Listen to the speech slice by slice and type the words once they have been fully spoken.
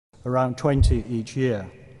around 20 each year.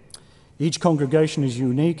 Each congregation is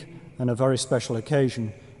unique and a very special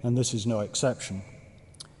occasion, and this is no exception.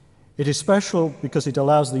 It is special because it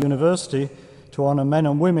allows the university to honour men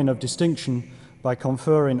and women of distinction by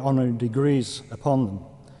conferring honorary degrees upon them.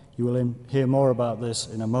 You will hear more about this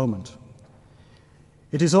in a moment.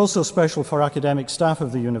 It is also special for academic staff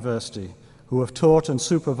of the university who have taught and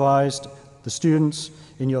supervised the students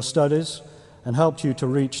in your studies and helped you to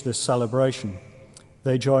reach this celebration.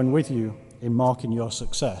 They join with you in marking your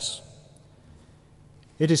success.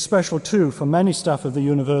 It is special too for many staff of the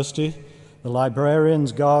university, the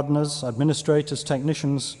librarians, gardeners, administrators,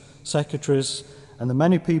 technicians, secretaries, and the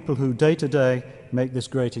many people who day to day make this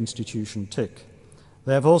great institution tick.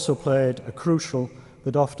 They have also played a crucial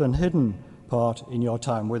but often hidden part in your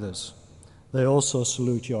time with us. They also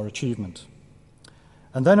salute your achievement.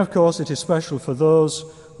 And then, of course, it is special for those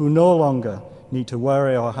who no longer need to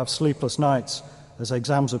worry or have sleepless nights as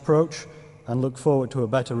exams approach and look forward to a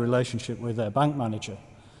better relationship with their bank manager.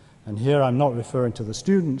 And here I'm not referring to the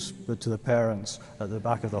students, but to the parents at the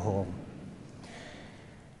back of the hall.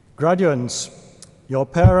 Graduates, your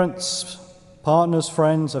parents, partners,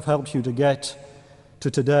 friends have helped you to get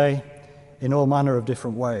to today in all manner of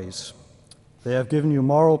different ways. They have given you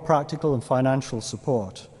moral, practical, and financial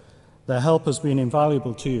support. Their help has been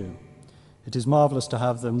invaluable to you. It is marvellous to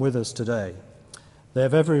have them with us today. They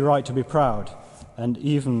have every right to be proud and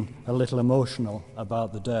even a little emotional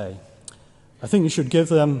about the day. I think you should give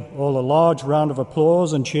them all a large round of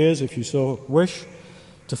applause and cheers, if you so wish,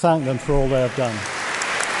 to thank them for all they have done.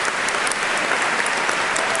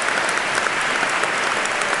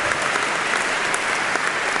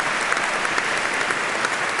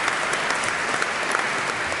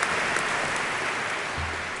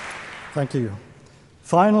 Thank you.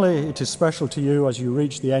 Finally, it is special to you as you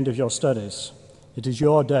reach the end of your studies. It is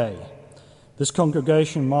your day. This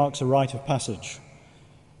congregation marks a rite of passage.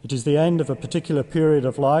 It is the end of a particular period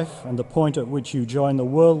of life and the point at which you join the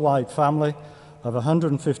worldwide family of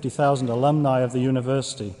 150,000 alumni of the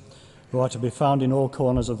university who are to be found in all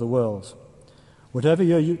corners of the world. Whatever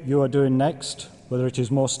you are doing next, whether it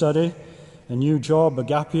is more study, a new job, a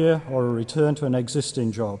gap year, or a return to an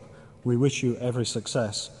existing job, we wish you every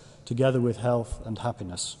success, together with health and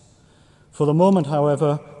happiness. For the moment,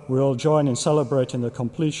 however, we all join in celebrating the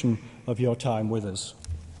completion of your time with us.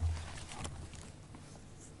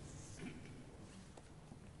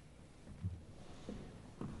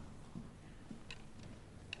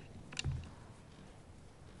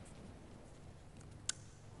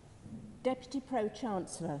 Deputy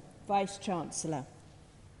Pro-Chancellor, Vice-Chancellor.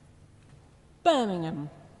 Birmingham.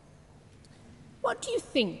 What do you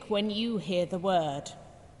think when you hear the word?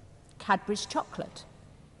 Cadbury's chocolate,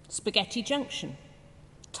 Spaghetti Junction,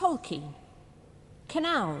 Tolkien,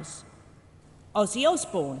 canals, Ozzy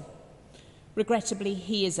Osbourne. Regrettably,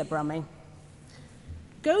 he is a Brummie.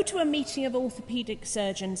 Go to a meeting of orthopaedic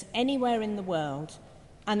surgeons anywhere in the world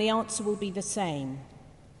and the answer will be the same.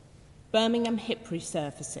 Birmingham hip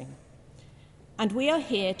resurfacing. And we are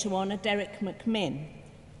here to honour Derek McMinn,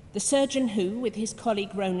 the surgeon who, with his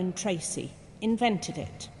colleague Ronan Tracy, invented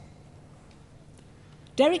it.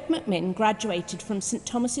 Derek McMinn graduated from St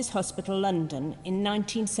Thomas's Hospital, London in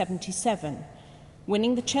 1977,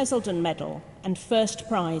 winning the Cheselden Medal and first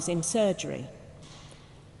prize in surgery.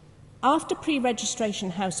 After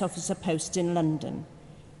pre-registration house officer posts in London,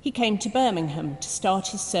 he came to Birmingham to start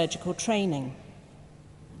his surgical training.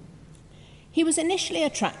 He was initially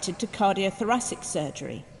attracted to cardiothoracic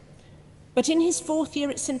surgery, but in his fourth year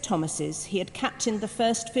at St Thomas's, he had captained the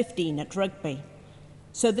first 15 at rugby.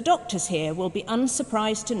 So the doctors here will be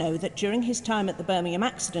unsurprised to know that during his time at the Birmingham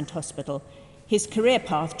Accident Hospital, his career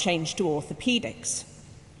path changed to orthopaedics.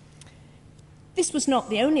 This was not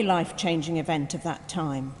the only life-changing event of that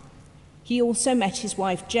time. He also met his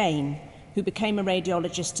wife Jane, who became a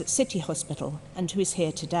radiologist at City Hospital and who is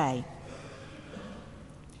here today.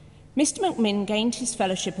 Mr McMinn gained his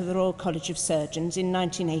fellowship of the Royal College of Surgeons in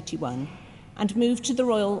 1981 and moved to the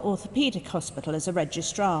Royal Orthopaedic Hospital as a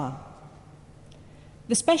registrar.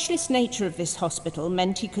 The specialist nature of this hospital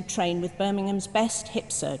meant he could train with Birmingham's best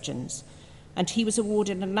hip surgeons, and he was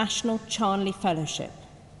awarded a National Charnley Fellowship.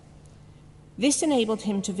 This enabled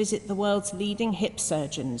him to visit the world's leading hip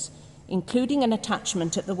surgeons, including an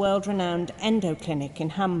attachment at the world-renowned Endo Clinic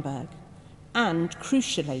in Hamburg, and,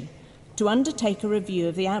 crucially, to undertake a review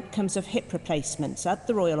of the outcomes of hip replacements at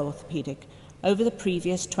the Royal Orthopaedic over the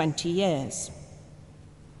previous 20 years.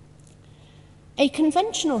 A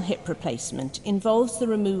conventional hip replacement involves the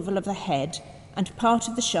removal of the head and part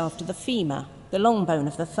of the shaft of the femur, the long bone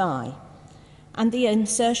of the thigh, and the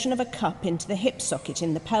insertion of a cup into the hip socket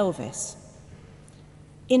in the pelvis.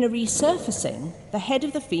 In a resurfacing, the head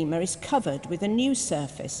of the femur is covered with a new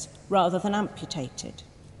surface rather than amputated.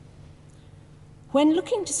 When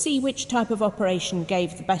looking to see which type of operation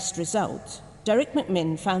gave the best result, Derek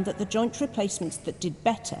McMinn found that the joint replacements that did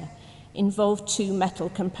better involved two metal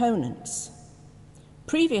components.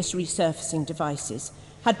 Previous resurfacing devices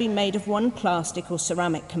had been made of one plastic or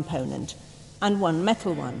ceramic component and one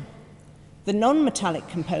metal one. The non-metallic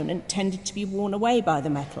component tended to be worn away by the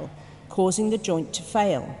metal, causing the joint to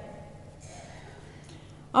fail.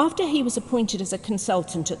 After he was appointed as a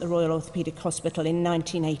consultant at the Royal Orthopaedic Hospital in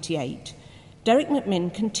 1988, Derek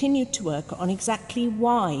McMinn continued to work on exactly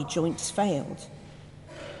why joints failed.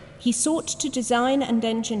 He sought to design and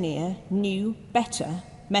engineer new, better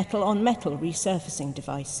metal-on-metal resurfacing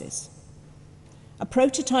devices. A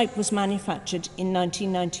prototype was manufactured in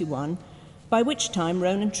 1991, by which time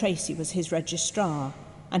Ronan Tracy was his registrar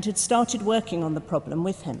and had started working on the problem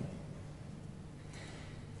with him.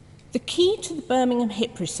 The key to the Birmingham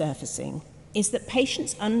hip resurfacing is that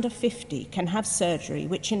patients under 50 can have surgery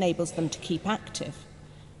which enables them to keep active.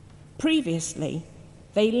 Previously,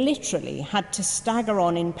 they literally had to stagger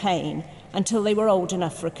on in pain until they were old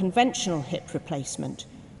enough for a conventional hip replacement,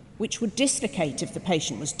 which would dislocate if the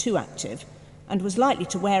patient was too active and was likely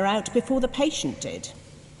to wear out before the patient did.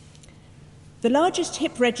 The largest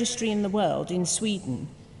hip registry in the world, in Sweden,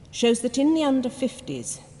 shows that in the under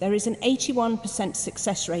 50s, there is an 81%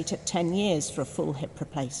 success rate at 10 years for a full hip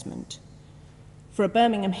replacement. For a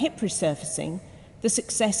Birmingham hip resurfacing, the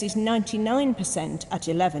success is 99% at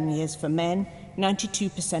 11 years for men,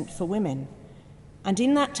 92% for women. And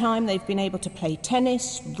in that time, they've been able to play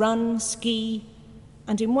tennis, run, ski,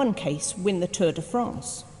 and in one case, win the Tour de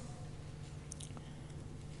France.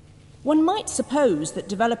 One might suppose that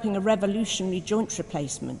developing a revolutionary joint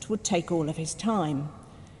replacement would take all of his time.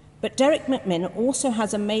 But Derek McMinn also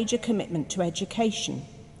has a major commitment to education,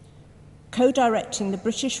 co-directing the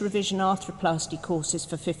British revision arthroplasty courses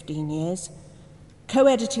for 15 years,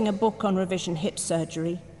 co-editing a book on revision hip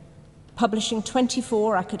surgery, publishing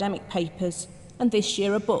 24 academic papers, and this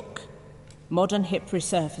year a book, Modern Hip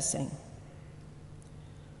Resurfacing.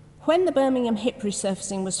 When the Birmingham hip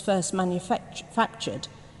resurfacing was first manufactured,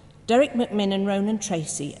 Derek McMinn and Ronan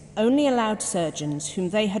Tracy only allowed surgeons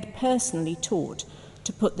whom they had personally taught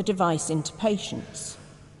to put the device into patients.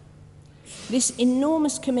 This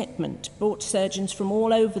enormous commitment brought surgeons from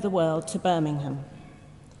all over the world to Birmingham.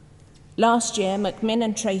 Last year, McMinn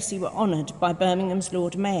and Tracy were honoured by Birmingham's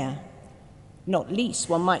Lord Mayor, not least,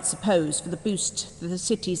 one might suppose, for the boost to the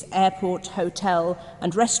city's airport, hotel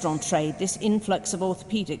and restaurant trade this influx of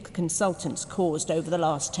orthopaedic consultants caused over the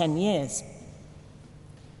last 10 years.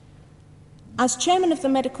 As chairman of the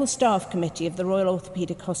Medical Staff Committee of the Royal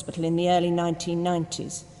Orthopaedic Hospital in the early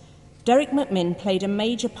 1990s, Derek McMinn played a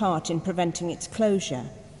major part in preventing its closure.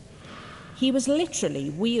 He was literally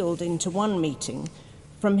wheeled into one meeting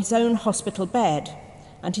from his own hospital bed,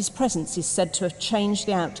 and his presence is said to have changed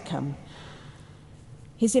the outcome.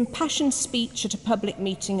 His impassioned speech at a public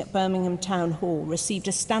meeting at Birmingham Town Hall received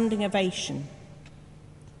a standing ovation.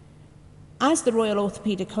 As the Royal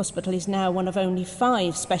Orthopaedic Hospital is now one of only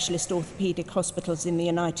 5 specialist orthopaedic hospitals in the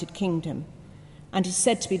United Kingdom and is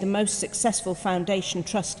said to be the most successful foundation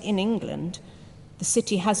trust in England, the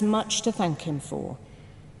city has much to thank him for.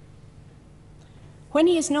 When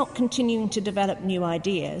he is not continuing to develop new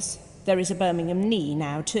ideas, there is a Birmingham knee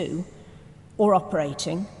now too, or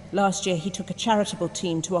operating. Last year he took a charitable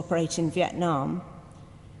team to operate in Vietnam.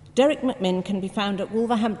 Derek McMinn can be found at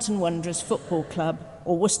Wolverhampton Wanderers Football Club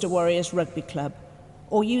or Worcester Warriors Rugby Club,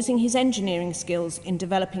 or using his engineering skills in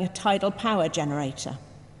developing a tidal power generator.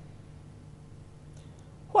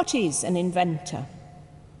 What is an inventor?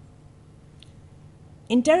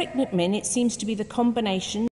 In Derek McMinn, it seems to be the combination